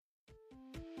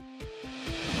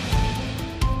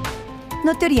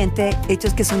No te oriente,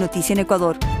 hechos que son noticia en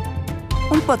Ecuador.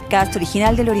 Un podcast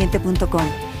original del oriente.com.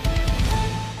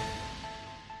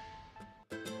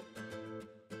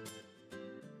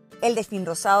 El delfín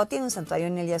rosado tiene un santuario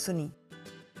en el Yasuní.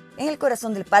 En el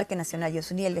corazón del Parque Nacional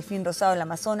Yasuní, el delfín rosado del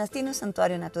Amazonas tiene un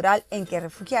santuario natural en que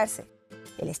refugiarse.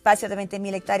 El espacio de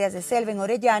 20.000 hectáreas de selva en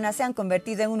Orellana se han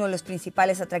convertido en uno de los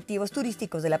principales atractivos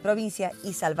turísticos de la provincia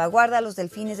y salvaguarda a los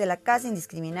delfines de la caza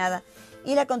indiscriminada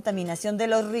y la contaminación de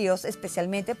los ríos,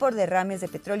 especialmente por derrames de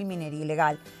petróleo y minería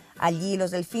ilegal. Allí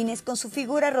los delfines, con su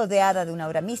figura rodeada de una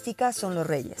aura mística, son los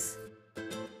reyes.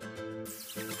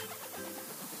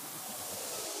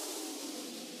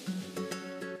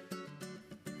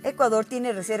 Ecuador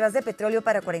tiene reservas de petróleo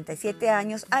para 47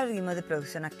 años al ritmo de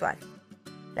producción actual.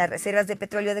 Las reservas de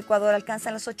petróleo de Ecuador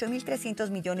alcanzan los 8.300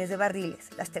 millones de barriles,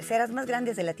 las terceras más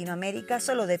grandes de Latinoamérica,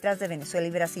 solo detrás de Venezuela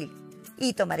y Brasil,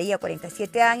 y tomaría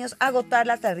 47 años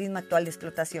agotarlas al ritmo actual de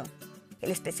explotación.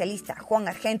 El especialista Juan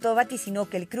Argento vaticinó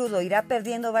que el crudo irá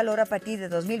perdiendo valor a partir de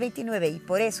 2029 y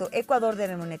por eso Ecuador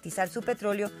debe monetizar su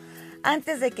petróleo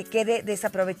antes de que quede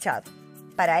desaprovechado.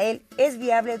 Para él, es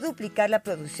viable duplicar la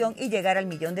producción y llegar al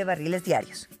 1.000.000 de barriles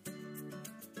diarios.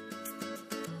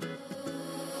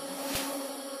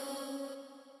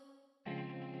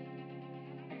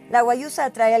 La guayusa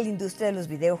atrae a la industria de los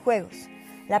videojuegos.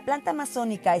 La planta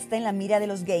amazónica está en la mira de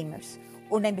los gamers.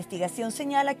 Una investigación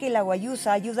señala que la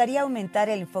guayusa ayudaría a aumentar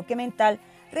el enfoque mental,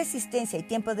 resistencia y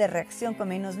tiempo de reacción con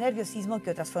menos nerviosismo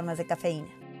que otras formas de cafeína.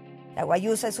 La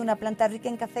guayusa es una planta rica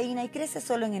en cafeína y crece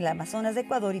solo en el Amazonas de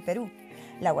Ecuador y Perú.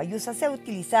 La guayusa se ha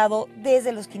utilizado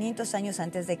desde los 500 años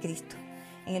antes de Cristo.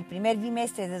 En el primer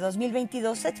bimestre de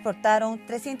 2022 se exportaron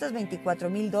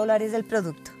 $324.000 del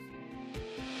producto.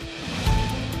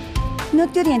 No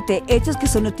te oriente, hechos que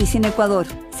son noticia en Ecuador.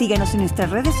 Síguenos en nuestras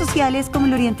redes sociales como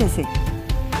El Oriente C.